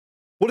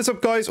What is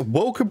up, guys?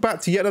 Welcome back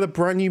to yet another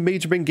brand new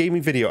Major Brain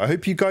Gaming video. I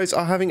hope you guys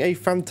are having a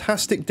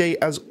fantastic day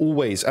as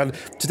always. And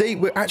today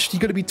we're actually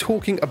going to be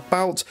talking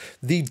about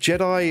the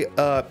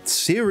Jedi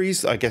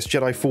series, I guess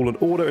Jedi Fallen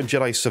Order and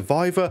Jedi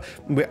Survivor.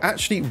 We're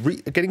actually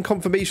getting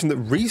confirmation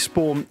that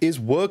Respawn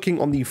is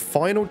working on the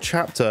final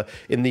chapter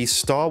in the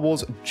Star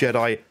Wars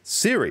Jedi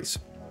series.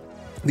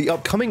 The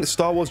upcoming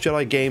Star Wars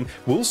Jedi game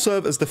will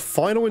serve as the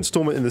final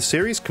installment in the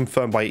series,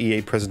 confirmed by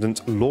EA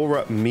President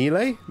Laura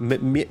Melee?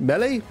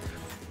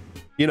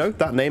 You know,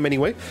 that name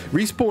anyway.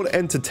 Respawn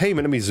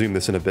Entertainment, let me zoom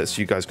this in a bit so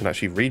you guys can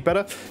actually read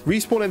better.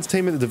 Respawn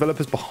Entertainment, the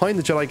developers behind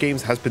the Jedi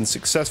games, has been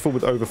successful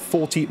with over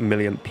 40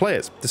 million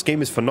players. This game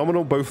is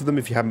phenomenal, both of them,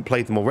 if you haven't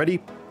played them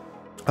already.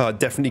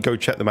 Definitely go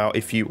check them out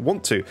if you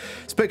want to.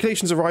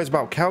 Speculations arise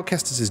about Cal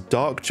Kestis'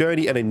 dark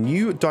journey and a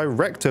new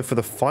director for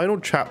the final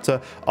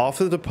chapter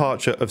after the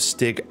departure of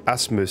Stig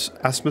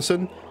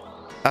Asmussen.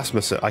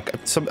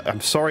 I'm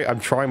sorry, I'm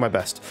trying my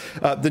best.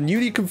 The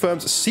newly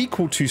confirmed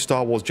sequel to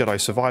Star Wars Jedi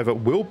Survivor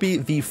will be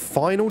the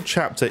final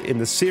chapter in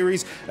the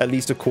series, at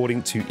least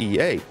according to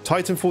EA.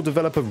 Titanfall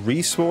developer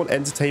Respawn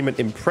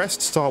Entertainment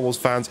impressed Star Wars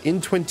fans in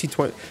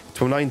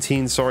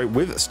 2019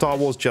 with Star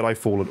Wars Jedi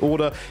Fallen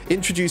Order,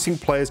 introducing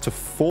players to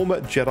former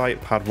Jedi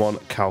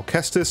Padawan Cal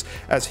Kestis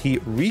as he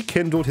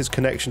rekindled his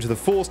connection to the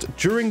Force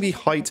during the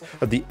height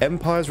of the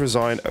Empire's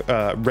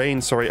reign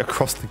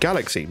across the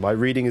galaxy. My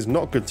reading is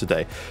not good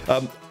today.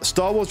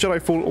 Star Wars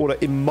Jedi Fallen Order,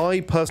 in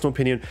my personal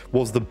opinion,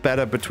 was the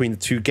better between the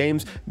two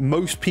games.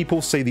 Most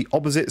people say the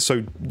opposite,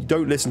 so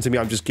don't listen to me.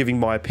 I'm just giving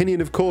my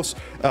opinion, of course.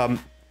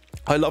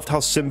 I loved how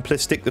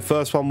simplistic the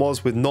first one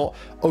was, with not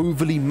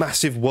overly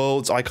massive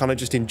worlds. I kind of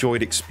just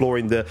enjoyed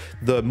exploring the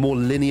more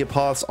linear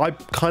paths. I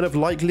kind of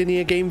like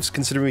linear games,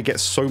 considering we get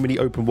so many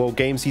open world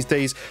games these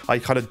days. I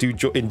kind of do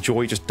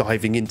enjoy just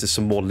diving into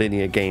some more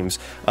linear games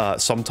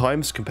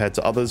sometimes compared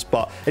to others.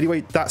 But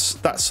anyway, that's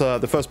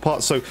the first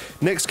part. So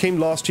next came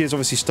last year's,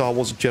 obviously, Star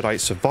Wars Jedi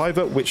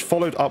Survivor, which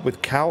followed up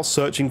with Cal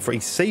searching for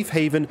a safe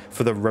haven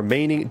for the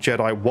remaining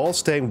Jedi while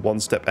staying one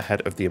step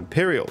ahead of the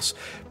Imperials.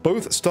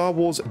 Both Star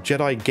Wars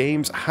Jedi games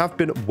have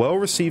been well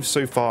received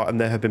so far, and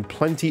there have been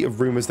plenty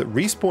of rumors that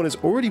Respawn is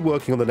already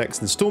working on the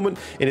next installment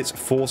in its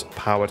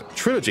Force-powered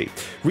trilogy.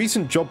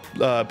 Recent job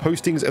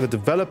postings of the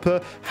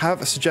developer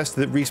have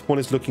suggested that Respawn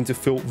is looking to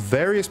fill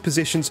various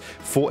positions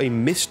for a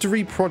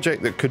mystery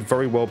project that could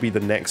very well be the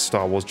next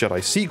Star Wars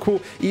Jedi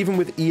sequel, even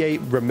with EA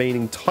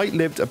remaining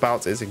tight-lipped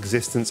about its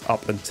existence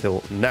up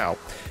until now.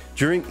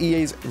 During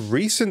EA's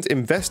recent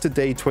Investor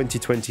Day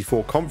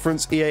 2024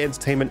 conference, EA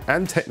Entertainment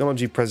and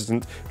Technology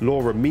President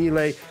Laura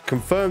Melee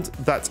confirmed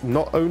that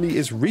not only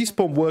is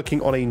Respawn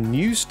working on a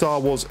new Star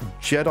Wars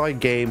Jedi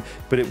game,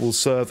 but it will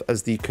serve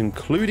as the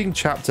concluding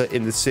chapter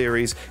in the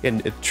series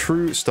in a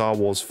true Star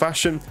Wars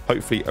fashion,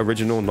 hopefully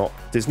original, not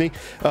Disney.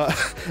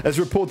 As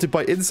reported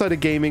by Insider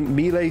Gaming,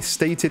 Melee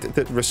stated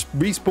that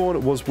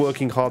Respawn was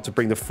working hard to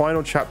bring the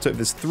final chapter of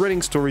this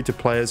thrilling story to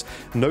players.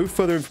 No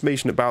further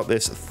information about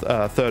this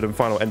third and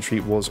final entry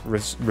was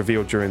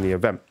revealed during the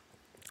event.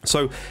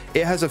 So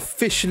it has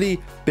officially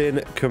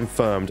been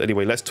confirmed.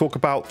 Anyway, let's talk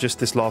about just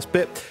this last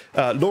bit.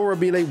 Laura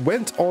Melee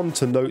went on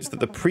to note that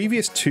the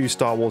previous two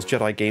Star Wars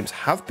Jedi games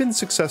have been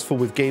successful,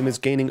 with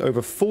gamers gaining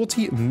over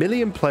 40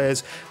 million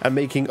players and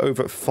making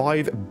over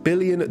 $5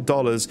 billion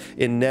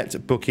in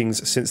net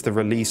bookings since the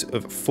release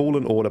of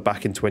Fallen Order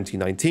back in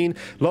 2019.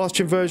 Last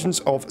gen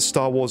versions of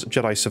Star Wars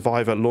Jedi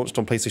Survivor launched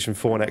on PlayStation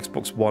 4 and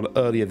Xbox One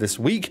earlier this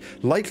week,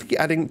 likely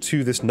adding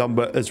to this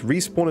number as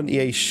Respawn and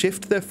EA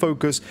shift their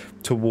focus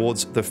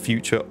towards the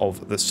future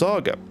of the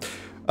saga.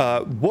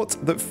 What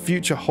the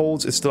future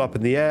holds is still up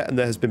in the air, and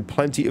there has been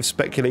plenty of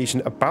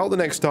speculation about the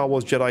next Star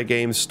Wars Jedi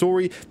game's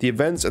story. The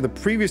events and the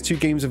previous two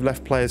games have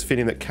left players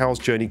feeling that Cal's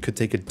journey could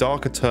take a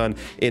darker turn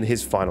in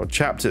his final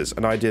chapters,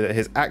 an idea that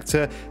his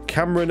actor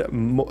Cameron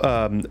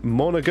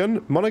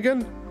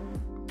Monaghan,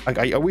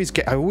 I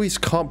always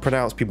can't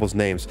pronounce people's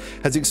names,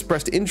 has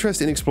expressed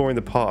interest in exploring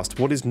the past.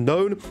 What is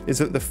known is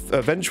that the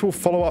eventual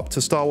follow-up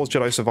to Star Wars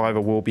Jedi Survivor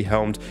will be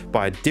helmed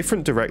by a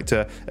different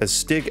director, as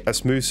Stig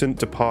Asmussen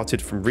departed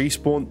from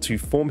Respawn to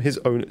form his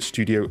own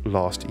studio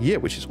last year,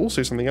 which is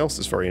also something else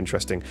that's very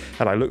interesting,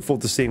 and I look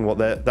forward to seeing what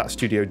that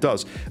studio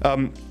does.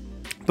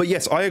 But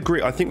yes, I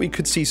agree. I think we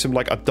could see some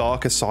a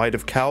darker side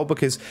of Cal,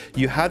 because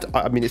you had,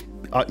 I mean,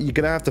 you're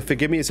gonna have to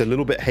forgive me, it's a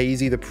little bit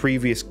hazy, the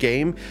previous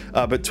game,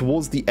 but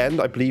towards the end,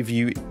 I believe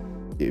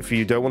if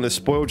you don't want to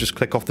spoil, just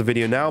click off the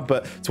video now,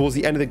 but towards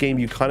the end of the game,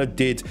 you kind of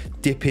did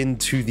dip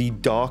into the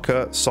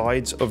darker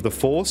sides of the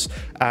Force,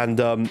 and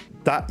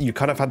that you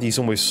kind of had these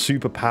almost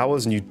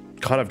superpowers, and you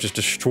kind of just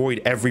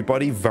destroyed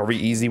everybody very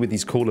easy with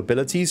these cool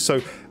abilities.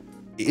 So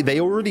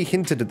they already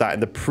hinted at that in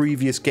the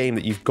previous game,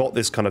 that you've got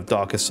this kind of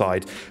darker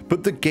side,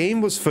 but the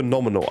game was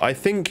phenomenal. I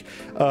think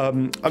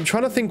I'm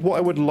trying to think what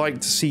I would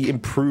like to see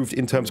improved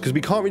in terms, because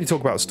we can't really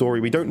talk about story,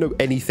 we don't know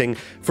anything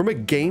from a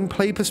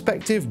gameplay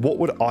perspective. What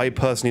would I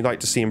personally like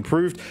to see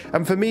improved?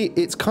 And for me,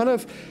 it's kind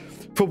of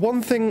For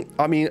one thing,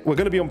 I mean, we're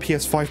going to be on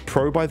PS5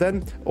 Pro by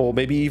then, or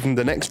maybe even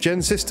the next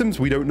gen systems.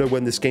 We don't know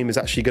when this game is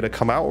actually going to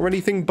come out or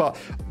anything, but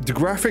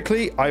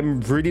graphically, I'm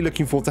really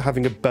looking forward to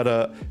having a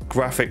better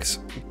graphics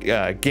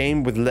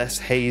game with less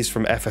haze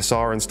from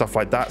FSR and stuff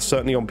like that.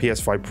 Certainly on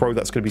PS5 Pro,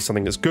 that's going to be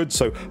something that's good.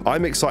 So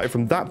I'm excited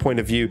from that point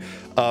of view.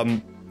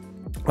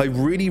 I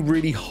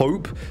really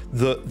hope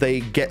that they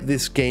get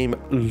this game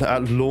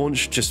at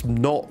launch just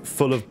not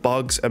full of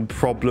bugs and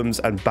problems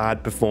and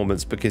bad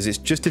performance, because it's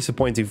just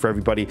disappointing for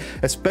everybody,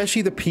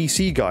 especially the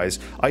PC guys.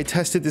 I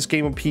tested this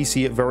game on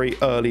PC at very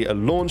early at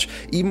launch,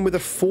 even with a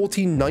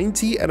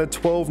 4090 and a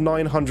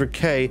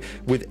 12900K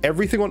with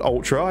everything on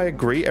Ultra. I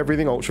agree,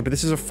 everything Ultra, but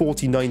this is a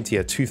 4090,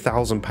 a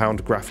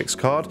 £2,000 graphics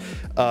card,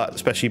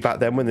 especially back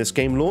then when this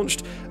game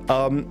launched.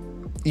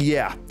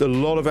 Yeah, a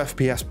lot of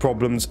FPS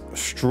problems,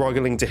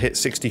 struggling to hit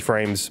 60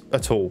 frames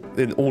at all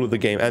in all of the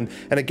game. And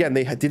again,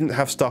 they didn't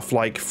have stuff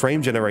like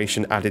frame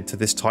generation added to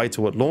this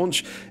title at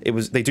launch.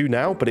 They do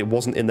now, but it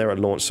wasn't in there at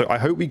launch. So I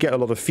hope we get a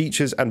lot of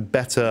features and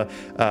better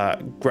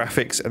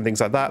graphics and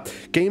things like that.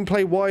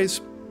 Gameplay wise,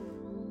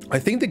 I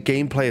think the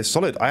gameplay is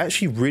solid. I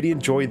actually really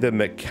enjoy the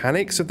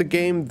mechanics of the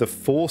game, the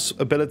force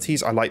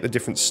abilities. I like the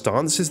different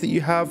stances that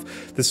you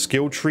have. The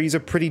skill trees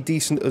are pretty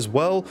decent as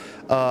well.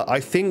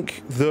 I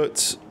think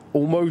that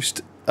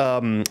almost,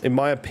 in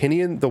my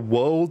opinion, the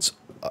worlds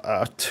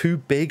are too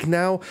big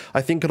now.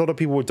 I think a lot of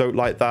people don't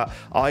like that.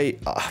 I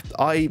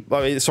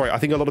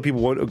think a lot of people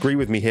won't agree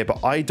with me here,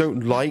 but I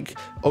don't like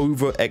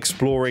over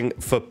exploring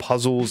for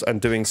puzzles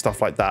and doing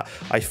stuff like that.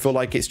 I feel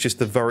like it's just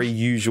the very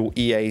usual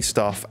EA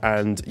stuff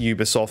and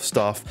Ubisoft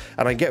stuff,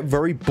 and I get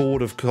very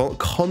bored of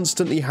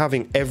constantly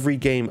having every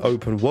game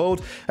open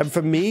world. And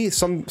for me,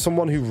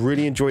 someone who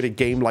really enjoyed a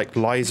game like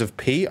Lies of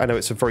P, I know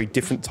it's a very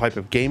different type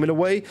of game in a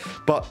way,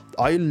 but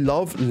I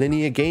love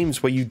linear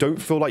games where you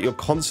don't feel like you're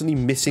constantly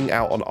missing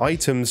out on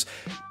items.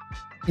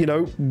 You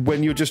know,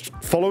 when you're just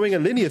following a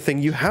linear thing,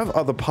 you have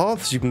other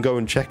paths you can go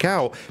and check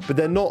out, but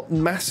they're not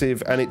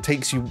massive and it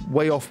takes you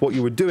way off what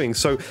you were doing.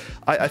 So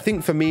I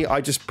think for me, I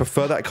just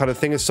prefer that kind of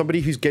thing. As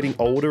somebody who's getting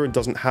older and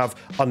doesn't have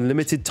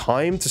unlimited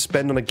time to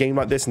spend on a game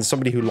like this, and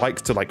somebody who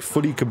likes to like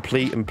fully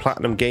complete and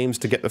platinum games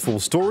to get the full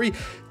story,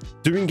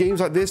 doing games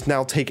like this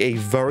now take a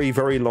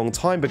very long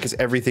time because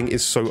everything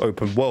is so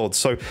open world.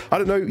 So I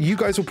don't know, you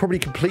guys will probably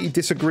completely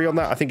disagree on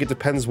that. I think it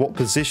depends what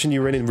position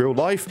you're in real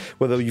life,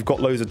 whether you've got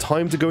loads of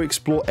time to go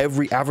explore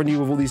every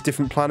avenue of all these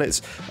different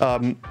planets.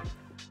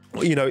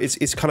 You know,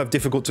 it's kind of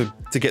difficult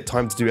to get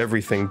time to do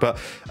everything, but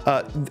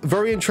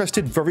very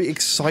interested, very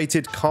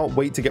excited, can't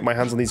wait to get my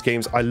hands on these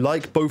games. I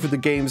like both of the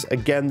games.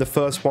 Again, the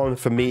first one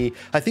for me,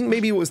 I think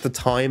maybe it was the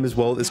time as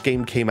well this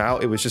game came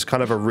out. It was just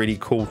kind of a really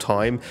cool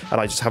time, and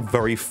I just have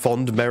very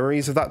fond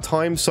memories of that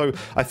time, so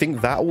I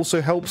think that also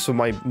helps for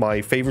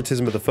my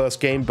favoritism of the first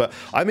game. But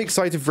I'm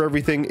excited for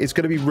everything. It's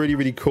going to be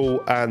really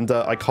cool, and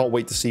I can't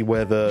wait to see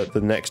where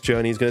the next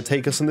journey is going to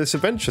take us on this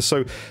adventure.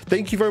 So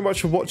thank you very much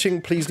for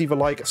watching. Please leave a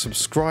like,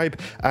 subscribe,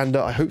 and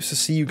I hope to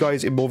see you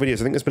guys in more videos.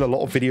 I think there's been a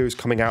lot of videos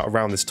coming out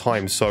around this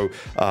time, so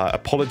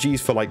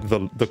apologies for like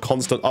the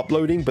constant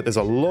uploading, but there's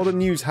a lot of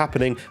news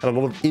happening and a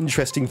lot of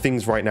interesting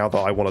things right now that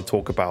I want to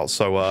talk about.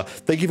 So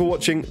thank you for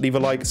watching. Leave a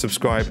like,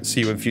 subscribe,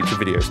 see you in future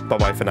videos. Bye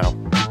bye for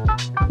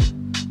now.